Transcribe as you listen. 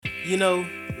You know,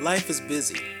 life is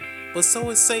busy, but so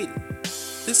is Satan.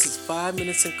 This is 5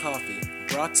 Minutes in Coffee,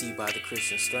 brought to you by The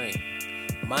Christian Strength.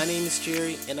 My name is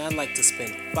Jerry, and I'd like to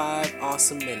spend 5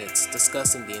 awesome minutes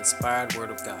discussing the inspired Word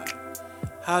of God.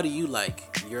 How do you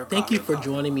like your coffee? Thank you for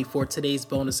joining me for today's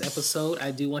bonus episode.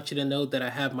 I do want you to know that I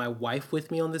have my wife with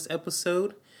me on this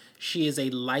episode. She is a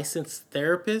licensed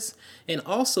therapist, and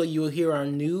also you will hear our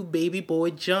new baby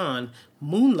boy, John,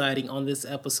 moonlighting on this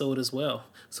episode as well.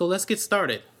 So let's get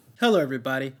started. Hello,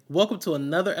 everybody. Welcome to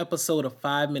another episode of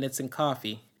 5 Minutes in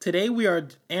Coffee. Today, we are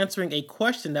answering a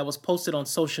question that was posted on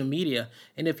social media,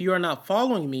 and if you are not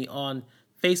following me on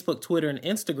Facebook, Twitter, and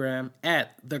Instagram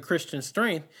at The Christian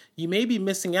Strength, you may be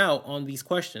missing out on these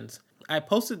questions. I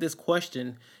posted this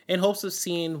question in hopes of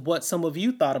seeing what some of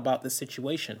you thought about this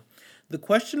situation. The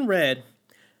question read,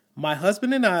 my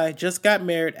husband and I just got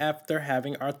married after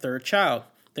having our third child.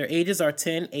 Their ages are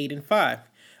 10, 8, and 5.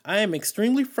 I am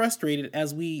extremely frustrated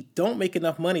as we don't make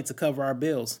enough money to cover our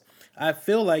bills. I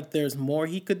feel like there's more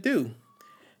he could do.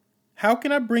 How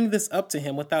can I bring this up to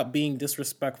him without being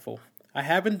disrespectful? I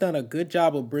haven't done a good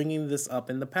job of bringing this up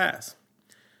in the past.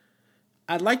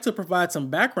 I'd like to provide some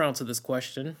background to this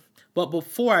question, but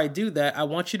before I do that, I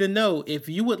want you to know if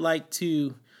you would like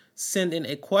to send in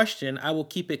a question, I will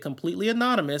keep it completely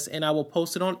anonymous and I will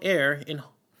post it on air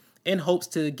in hopes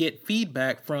to get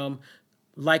feedback from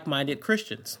like-minded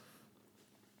Christians.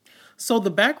 So the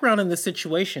background in this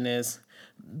situation is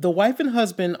the wife and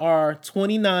husband are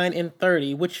 29 and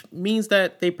 30, which means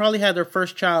that they probably had their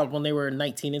first child when they were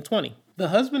 19 and 20. The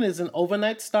husband is an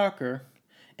overnight stalker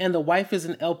and the wife is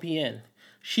an LPN.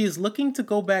 She is looking to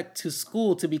go back to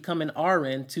school to become an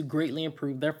RN to greatly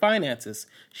improve their finances.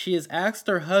 She has asked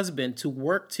her husband to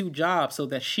work 2 jobs so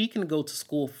that she can go to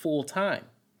school full time.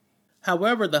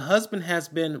 However, the husband has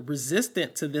been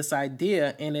resistant to this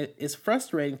idea and it is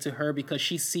frustrating to her because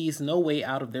she sees no way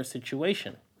out of their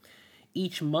situation.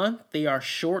 Each month, they are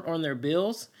short on their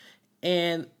bills,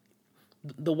 and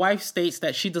the wife states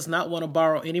that she does not want to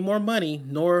borrow any more money,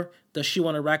 nor does she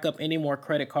want to rack up any more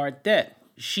credit card debt.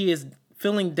 She is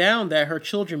feeling down that her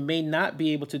children may not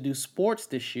be able to do sports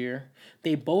this year.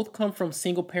 They both come from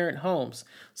single-parent homes.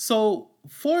 So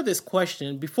for this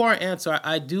question, before I answer,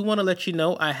 I do want to let you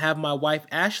know I have my wife,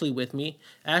 Ashley, with me.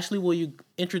 Ashley, will you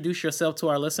introduce yourself to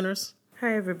our listeners?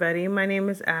 Hi, everybody. My name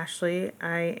is Ashley.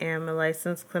 I am a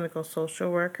licensed clinical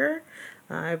social worker.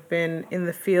 I've been in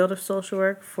the field of social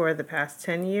work for the past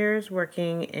 10 years,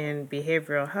 working in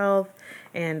behavioral health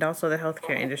and also the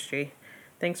healthcare industry.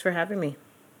 Thanks for having me.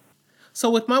 So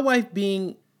with my wife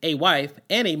being a wife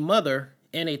and a mother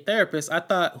and a therapist, I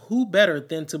thought who better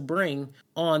than to bring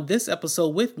on this episode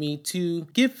with me to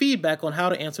give feedback on how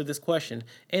to answer this question.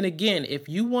 And again, if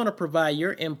you want to provide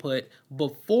your input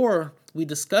before we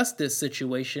discuss this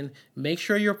situation, make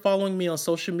sure you're following me on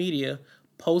social media,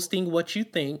 posting what you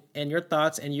think and your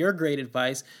thoughts and your great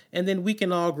advice, and then we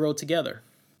can all grow together.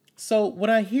 So when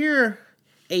I hear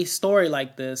a story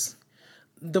like this,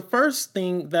 the first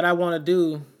thing that I want to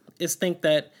do is think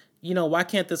that, why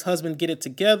can't this husband get it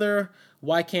together?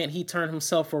 Why can't he turn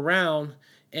himself around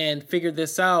and figure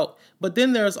this out? But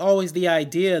then there's always the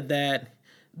idea that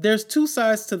there's 2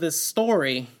 sides to this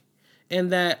story,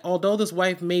 and that although this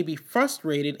wife may be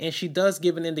frustrated and she does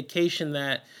give an indication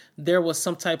that there was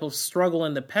some type of struggle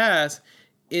in the past,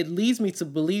 it leads me to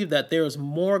believe that there is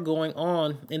more going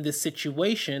on in this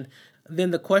situation than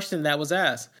the question that was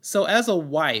asked. So as a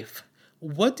wife,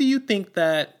 what do you think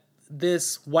that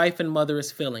this wife and mother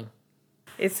is feeling?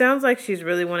 It sounds like she's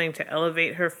really wanting to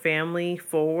elevate her family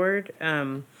forward,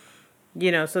 so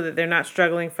that they're not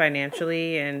struggling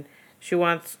financially, and she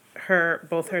wants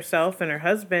both herself and her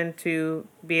husband to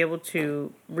be able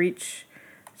to reach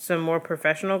some more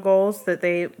professional goals that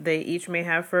they each may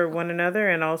have for one another,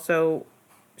 and also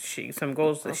some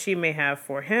goals that she may have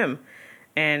for him.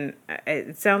 And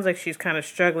it sounds like she's kind of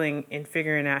struggling in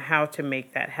figuring out how to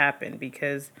make that happen,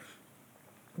 because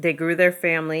they grew their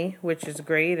family, which is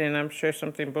great, and I'm sure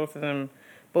something both of them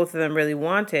really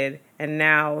wanted, and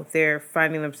now they're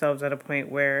finding themselves at a point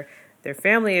where their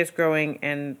family is growing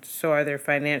and so are their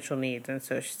financial needs. And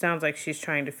so she sounds like she's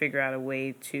trying to figure out a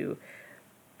way to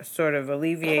sort of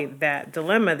alleviate that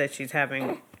dilemma that she's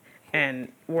having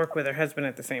and work with her husband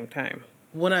at the same time.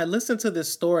 When I listen to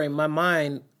this story, my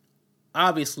mind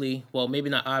obviously, well, maybe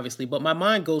not obviously, but my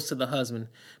mind goes to the husband,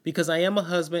 because I am a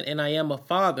husband and I am a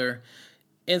father.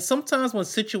 And sometimes when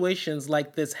situations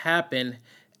like this happen,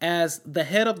 as the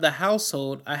head of the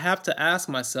household, I have to ask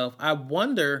myself, I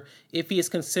wonder if he is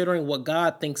considering what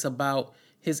God thinks about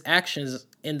his actions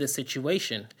in this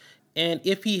situation. And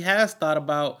if he has thought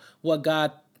about what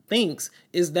God thinks,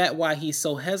 is that why he's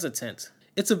so hesitant?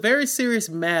 It's a very serious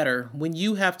matter when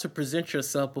you have to present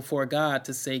yourself before God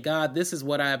to say, God, this is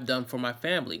what I have done for my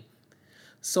family.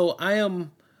 So I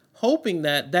am hoping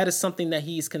that that is something that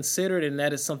he's considered and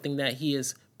that is something that he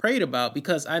has prayed about,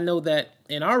 because I know that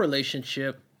in our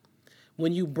relationship,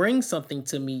 when you bring something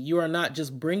to me, you are not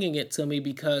just bringing it to me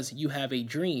because you have a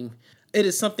dream. It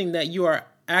is something that you are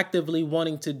actively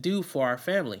wanting to do for our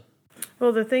family.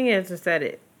 Well, the thing is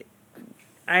that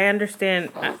I understand.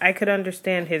 I could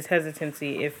understand his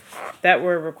hesitancy if that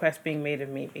were a request being made of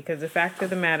me, because the fact of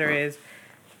the matter is,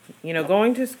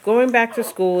 going back to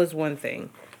school is one thing,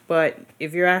 but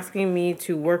if you're asking me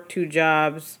to work 2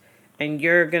 jobs and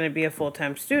you're going to be a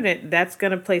full-time student, that's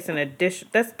going to place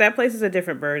that places a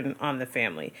different burden on the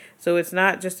family. So it's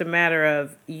not just a matter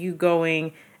of you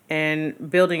going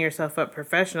and building yourself up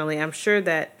professionally. I'm sure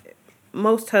that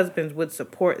most husbands would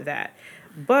support that,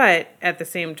 but at the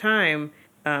same time,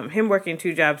 him working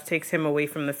 2 jobs takes him away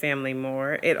from the family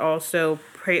more. It also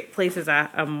places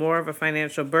a more of a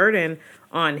financial burden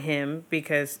on him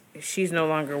because she's no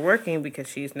longer working because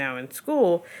she's now in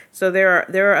school. So there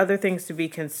are other things to be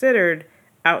considered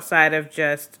outside of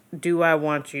just, do I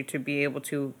want you to be able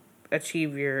to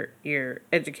achieve your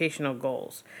educational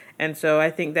goals? And so I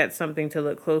think that's something to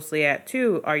look closely at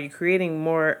too. Are you creating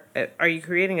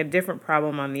a different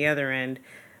problem on the other end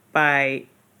by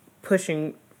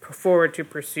pushing forward to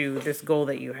pursue this goal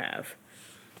that you have?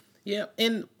 Yeah,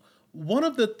 and one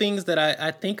of the things that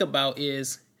I think about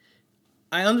is,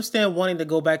 I understand wanting to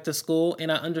go back to school,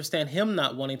 and I understand him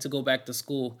not wanting to go back to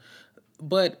school.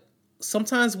 But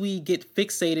sometimes we get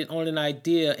fixated on an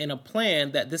idea and a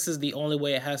plan that this is the only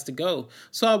way it has to go.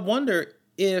 So I wonder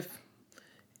if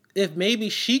maybe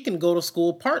she can go to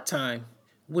school part-time,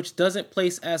 which doesn't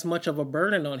place as much of a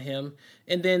burden on him.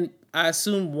 And then I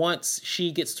assume once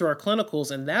she gets to her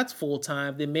clinicals and that's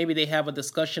full-time, then maybe they have a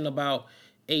discussion about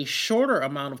a shorter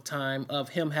amount of time of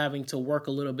him having to work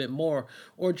a little bit more,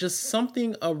 or just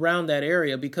something around that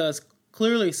area, because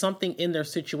clearly something in their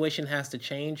situation has to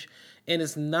change, and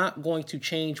it's not going to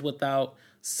change without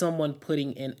someone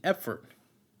putting in effort.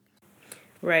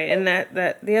 Right. And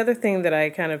that the other thing that I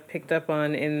kind of picked up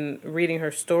on in reading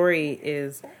her story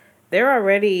is they're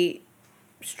already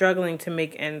struggling to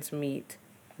make ends meet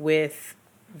with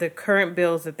the current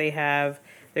bills that they have.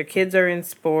 Their kids are in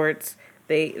sports.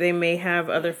 They may have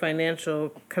other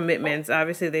financial commitments.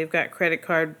 Obviously, they've got credit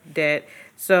card debt.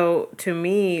 So to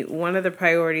me, one of the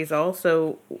priorities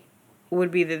also would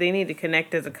be that they need to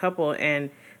connect as a couple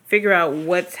and figure out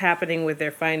what's happening with their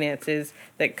finances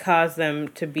that cause them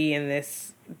to be in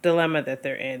this dilemma that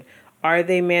they're in. Are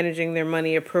they managing their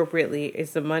money appropriately?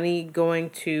 Is the money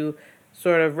going to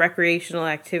sort of recreational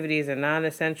activities and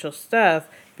non-essential stuff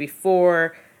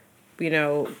before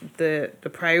the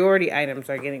priority items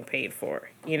are getting paid for?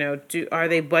 Are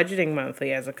they budgeting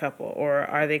monthly as a couple, or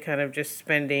are they kind of just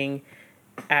spending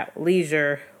at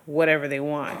leisure whatever they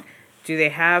want? Do they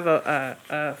have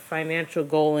a financial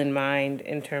goal in mind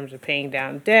in terms of paying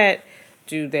down debt?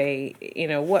 Do they,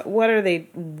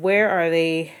 where are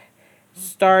they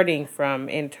starting from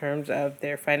in terms of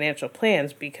their financial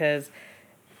plans? Because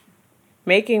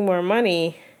making more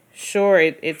money, sure,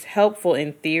 it's helpful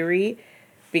in theory,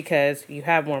 because you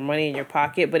have more money in your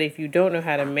pocket. But if you don't know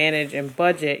how to manage and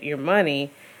budget your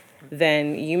money,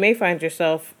 then you may find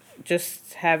yourself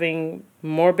just having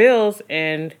more bills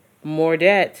and more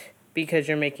debt because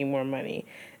you're making more money.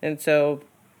 And so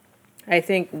I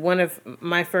think one of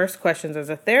my first questions as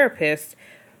a therapist,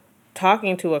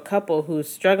 talking to a couple who's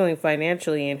struggling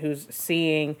financially and who's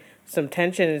seeing some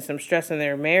tension and some stress in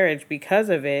their marriage because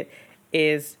of it,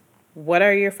 is, what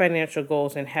are your financial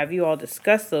goals, and have you all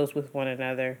discussed those with one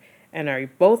another? And are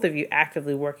both of you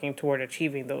actively working toward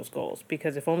achieving those goals?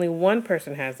 Because if only one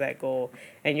person has that goal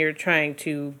and you're trying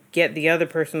to get the other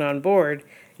person on board,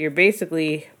 you're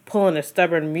basically pulling a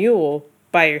stubborn mule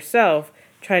by yourself,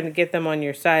 trying to get them on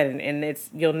your side, and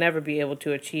you'll never be able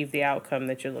to achieve the outcome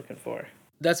that you're looking for.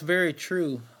 That's very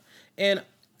true. And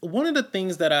one of the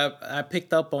things that I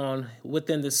picked up on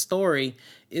within this story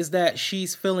is that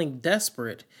she's feeling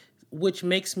desperate, which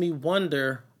makes me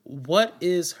wonder, what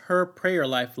is her prayer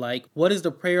life like? What is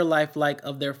the prayer life like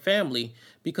of their family?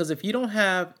 Because if you don't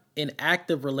have an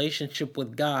active relationship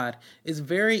with God, it's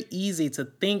very easy to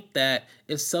think that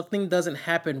if something doesn't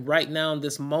happen right now in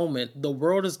this moment, the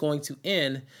world is going to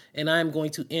end and I'm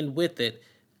going to end with it,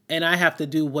 and I have to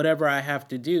do whatever I have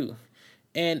to do.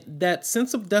 And that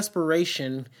sense of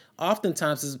desperation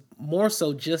oftentimes is more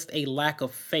so just a lack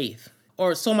of faith.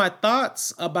 Or so my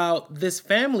thoughts about this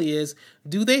family is,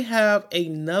 do they have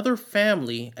another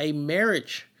family, a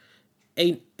marriage,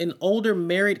 an older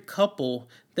married couple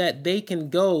that they can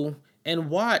go and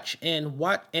watch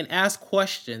and ask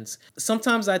questions.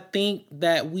 Sometimes I think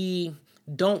that we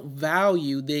don't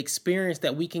value the experience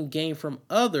that we can gain from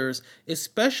others,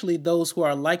 especially those who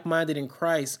are like-minded in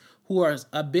Christ, who are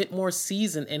a bit more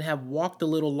seasoned and have walked a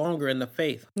little longer in the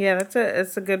faith. Yeah,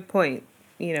 that's a good point.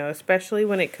 Especially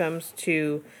when it comes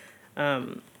to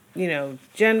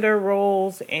gender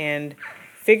roles and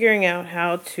figuring out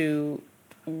how to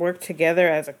work together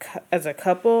as a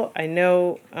couple. I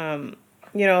know a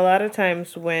lot of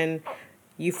times when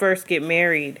you first get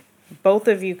married, both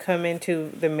of you come into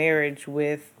the marriage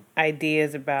with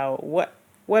ideas about what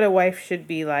a wife should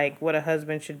be like, what a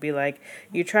husband should be like.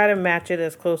 You try to match it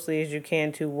as closely as you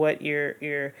can to what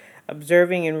you're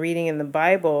observing and reading in the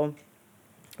Bible,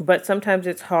 but sometimes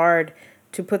it's hard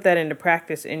to put that into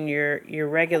practice in your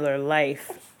regular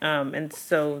life. And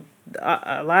so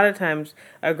a lot of times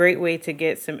a great way to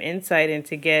get some insight and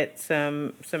to get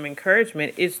some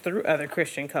encouragement is through other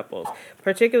Christian couples,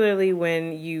 particularly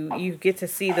when you get to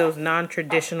see those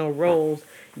non-traditional roles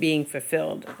being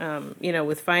fulfilled.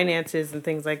 With finances and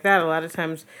things like that, a lot of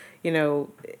times,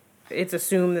 it's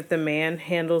assumed that the man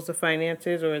handles the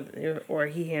finances or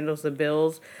he handles the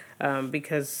bills.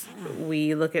 Because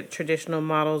we look at traditional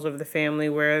models of the family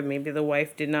where maybe the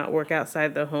wife did not work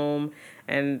outside the home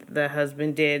and the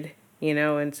husband did,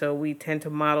 and so we tend to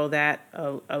model that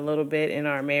a little bit in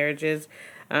our marriages.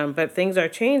 But things are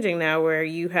changing now where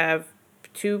you have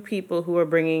two people who are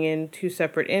bringing in two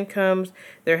separate incomes.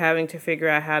 They're having to figure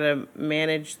out how to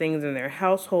manage things in their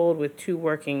household with two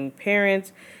working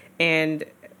parents, and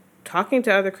talking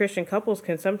to other Christian couples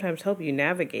can sometimes help you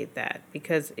navigate that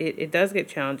because it does get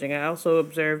challenging. I also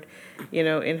observed,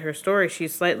 in her story,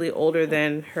 she's slightly older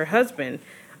than her husband.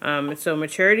 And so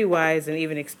maturity-wise and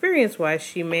even experience-wise,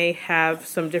 she may have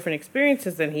some different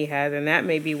experiences than he has, and that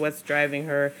may be what's driving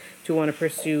her to want to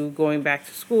pursue going back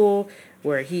to school,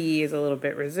 where he is a little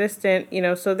bit resistant.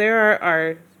 So there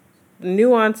are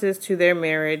nuances to their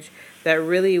marriage that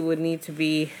really would need to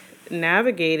be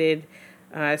navigated,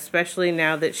 especially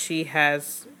now that she's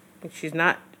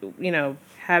not,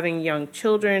 having young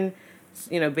children,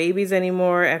 babies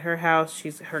anymore at her house.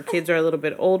 Her kids are a little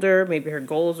bit older. Maybe her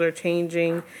goals are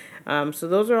changing. So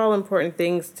those are all important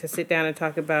things to sit down and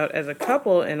talk about as a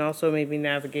couple, and also maybe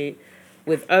navigate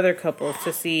with other couples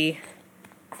to see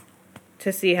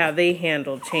how they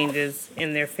handled changes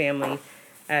in their family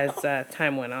as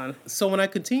time went on. So when I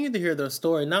continue to hear their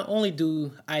story, not only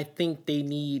do I think they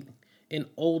need an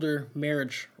older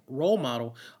marriage role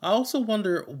model, I also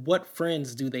wonder what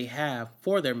friends do they have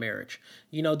for their marriage.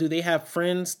 Do they have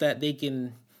friends that they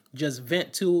can just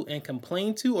vent to and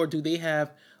complain to, or do they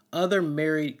have other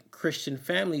married Christian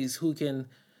families who can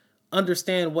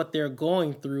understand what they're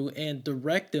going through and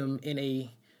direct them in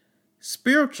a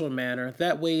spiritual manner?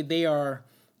 That way they are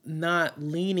not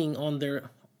leaning on their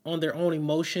own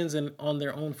emotions and on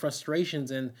their own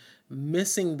frustrations and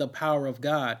missing the power of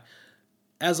God.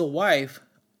 As a wife,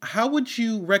 how would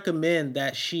you recommend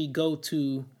that she go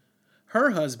to her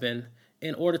husband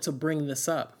in order to bring this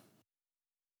up?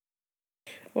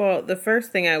 Well, the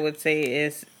first thing I would say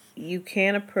is you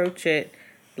can approach it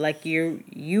like you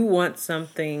want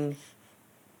something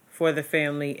for the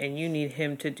family and you need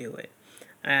him to do it.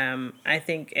 I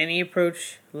think any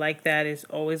approach like that is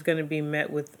always going to be met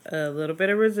with a little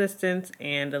bit of resistance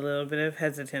and a little bit of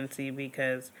hesitancy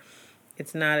because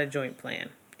it's not a joint plan.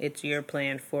 It's your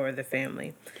plan for the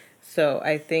family. So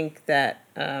I think that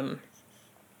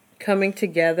coming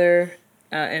together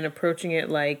and approaching it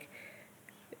like,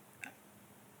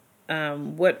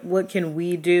 what can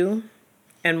we do?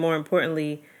 And more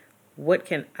importantly, what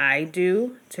can I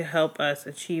do to help us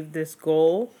achieve this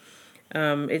goal?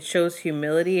 It shows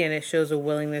humility and it shows a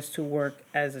willingness to work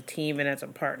as a team and as a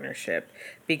partnership.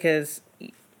 Because,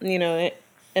 and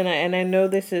I know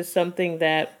this is something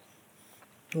that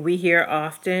we hear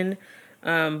often,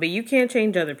 but you can't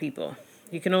change other people.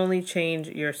 You can only change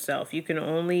yourself. You can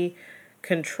only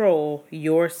control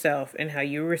yourself and how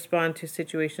you respond to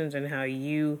situations and how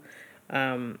you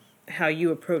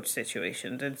approach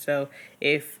situations. And so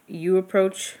if you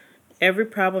approach every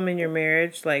problem in your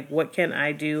marriage, like, what can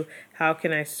I do? How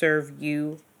can I serve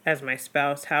you as my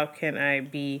spouse? How can I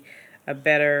be a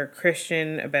better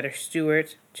Christian, a better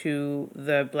steward to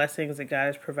the blessings that God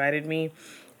has provided me?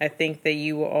 I think that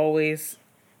you will always,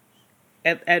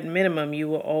 at minimum, you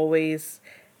will always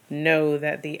know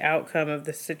that the outcome of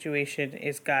the situation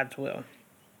is God's will,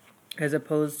 as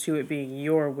opposed to it being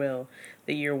your will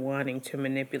that you're wanting to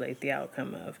manipulate the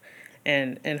outcome of.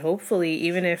 And hopefully,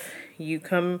 even if you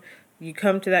come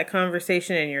to that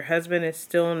conversation and your husband is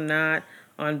still not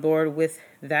on board with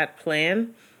that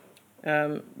plan,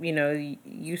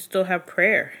 you still have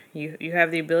prayer. You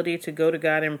have the ability to go to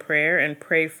God in prayer and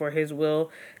pray for his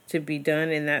will to be done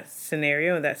in that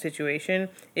scenario, in that situation.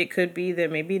 It could be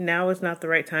that maybe now is not the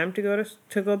right time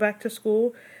to go back to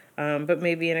school, but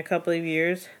maybe in a couple of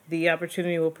years the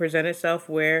opportunity will present itself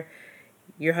where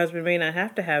your husband may not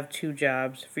have to have two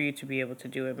jobs for you to be able to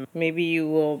do it. Maybe you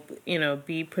will,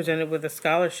 be presented with a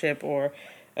scholarship or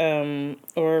a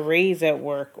raise at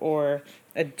work or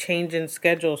a change in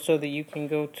schedule so that you can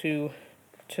go to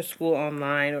school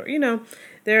online, or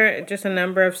there are just a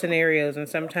number of scenarios. And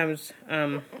sometimes,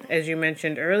 as you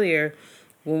mentioned earlier,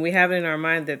 when we have it in our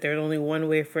mind that there's only one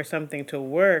way for something to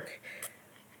work,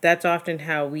 that's often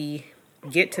how we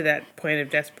get to that point of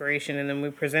desperation, and then we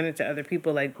present it to other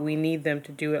people like we need them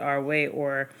to do it our way,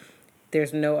 or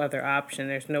there's no other option,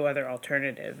 there's no other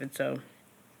alternative. And so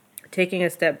taking a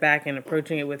step back and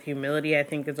approaching it with humility, I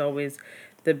think, is always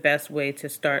the best way to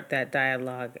start that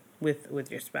dialogue with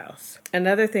your spouse.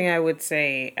 Another thing I would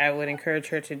say I would encourage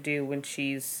her to do when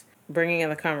she's bringing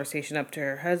the conversation up to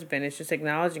her husband is just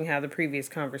acknowledging how the previous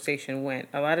conversation went.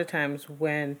 A lot of times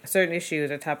when a certain issue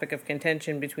is a topic of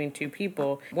contention between two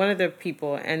people, one of the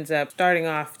people ends up starting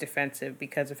off defensive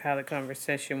because of how the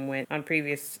conversation went on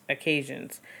previous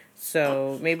occasions.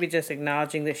 So maybe just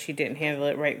acknowledging that she didn't handle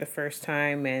it right the first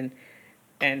time,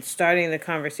 and starting the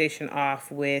conversation off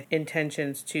with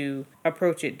intentions to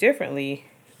approach it differently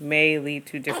may lead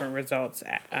to different results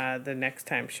the next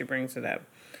time she brings it up.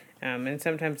 And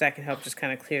sometimes that can help just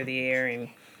kind of clear the air and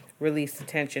release the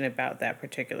tension about that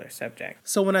particular subject.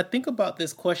 So when I think about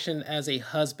this question as a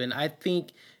husband, I think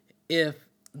if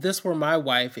this were my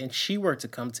wife and she were to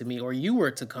come to me, or you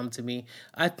were to come to me,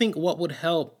 I think what would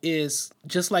help is,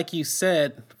 just like you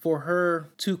said, for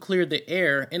her to clear the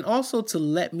air and also to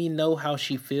let me know how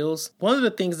she feels. One of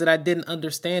the things that I didn't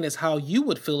understand is how you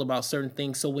would feel about certain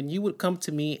things. So when you would come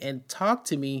to me and talk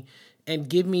to me and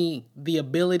give me the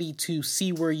ability to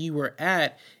see where you were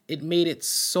at, it made it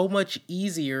so much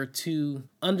easier to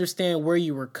understand where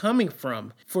you were coming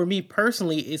from. For me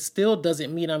personally, it still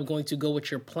doesn't mean I'm going to go with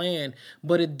your plan,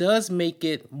 but it does make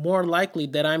it more likely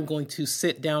that I'm going to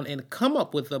sit down and come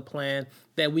up with a plan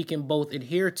that we can both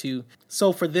adhere to.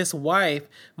 So for this wife,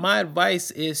 my advice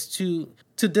is to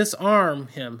disarm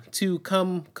him, to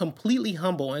come completely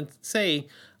humble and say,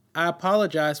 I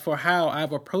apologize for how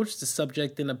I've approached the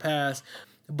subject in the past,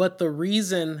 but the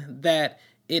reason that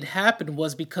it happened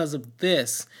was because of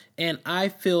this, and I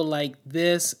feel like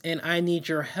this, and I need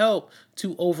your help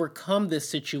to overcome this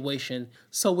situation.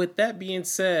 So with that being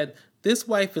said, this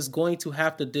wife is going to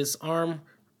have to disarm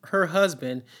her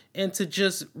husband and to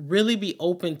just really be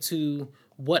open to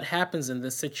what happens in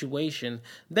this situation.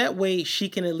 That way she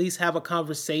can at least have a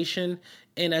conversation.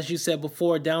 And as you said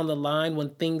before, down the line when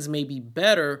things may be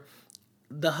better,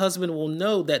 the husband will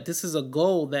know that this is a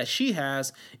goal that she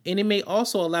has, and it may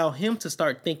also allow him to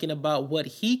start thinking about what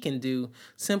he can do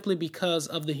simply because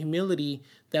of the humility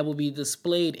that will be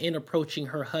displayed in approaching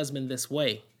her husband this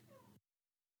way.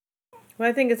 Well,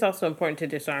 I think it's also important to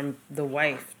disarm the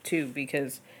wife too,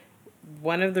 because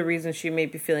one of the reasons she may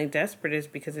be feeling desperate is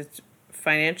because it's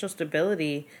financial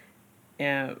stability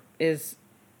is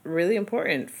really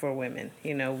important for women.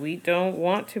 We don't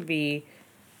want to be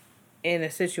in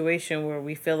a situation where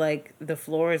we feel like the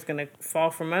floor is going to fall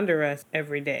from under us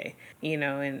every day,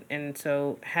 and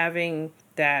so having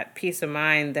that peace of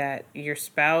mind that your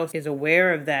spouse is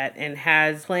aware of that and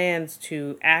has plans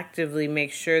to actively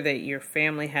make sure that your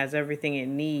family has everything it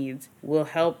needs will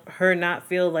help her not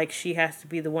feel like she has to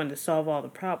be the one to solve all the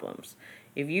problems.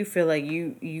 If you feel like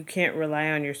you can't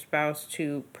rely on your spouse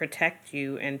to protect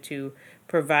you and to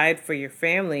provide for your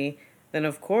family, then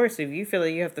of course, if you feel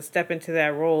like you have to step into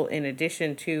that role in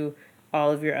addition to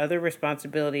all of your other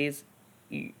responsibilities,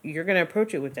 you're going to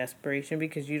approach it with desperation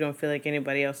because you don't feel like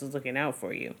anybody else is looking out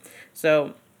for you.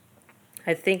 So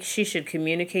I think she should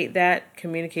communicate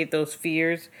those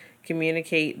fears,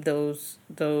 communicate those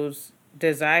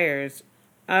desires,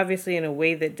 obviously in a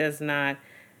way that does not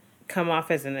come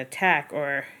off as an attack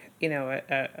or,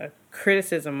 a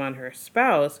criticism on her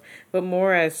spouse, but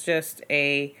more as just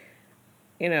an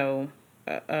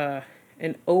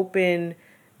open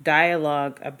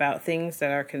dialogue about things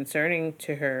that are concerning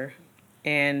to her,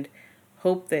 and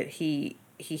hope that he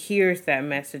hears that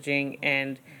messaging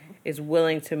and is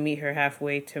willing to meet her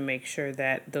halfway to make sure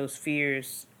that those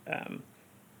fears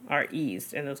are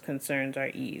eased and those concerns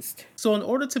are eased. So in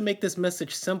order to make this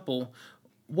message simple,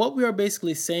 what we are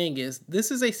basically saying is this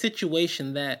is a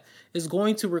situation that is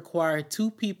going to require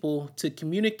two people to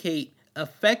communicate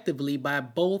effectively by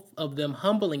both of them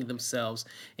humbling themselves.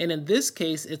 And in this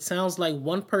case, it sounds like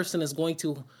one person is going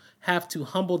to have to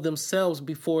humble themselves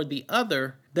before the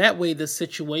other. That way the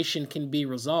situation can be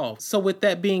resolved. So with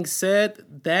that being said,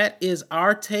 that is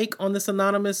our take on this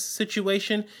anonymous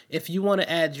situation. If you want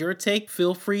to add your take,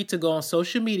 feel free to go on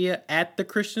social media at The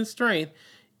Christian Strength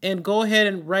and go ahead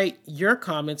and write your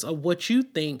comments of what you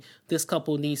think this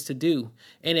couple needs to do.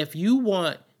 And if you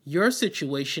want your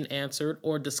situation answered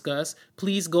or discussed,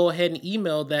 please go ahead and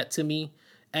email that to me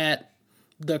at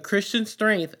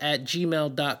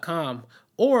thechristianstrength@gmail.com.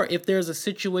 Or if there's a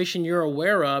situation you're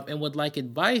aware of and would like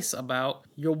advice about,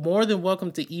 you're more than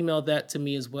welcome to email that to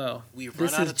me as well.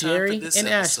 This is Jerry and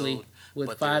Ashley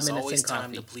with 5 Minutes in always Coffee.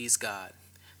 Time to please God.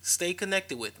 Stay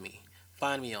connected with me.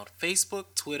 Find me on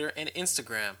Facebook, Twitter, and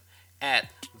Instagram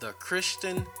at The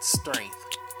Christian Strength.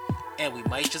 And we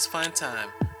might just find time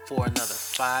for another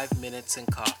 5 Minutes in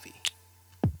Coffee.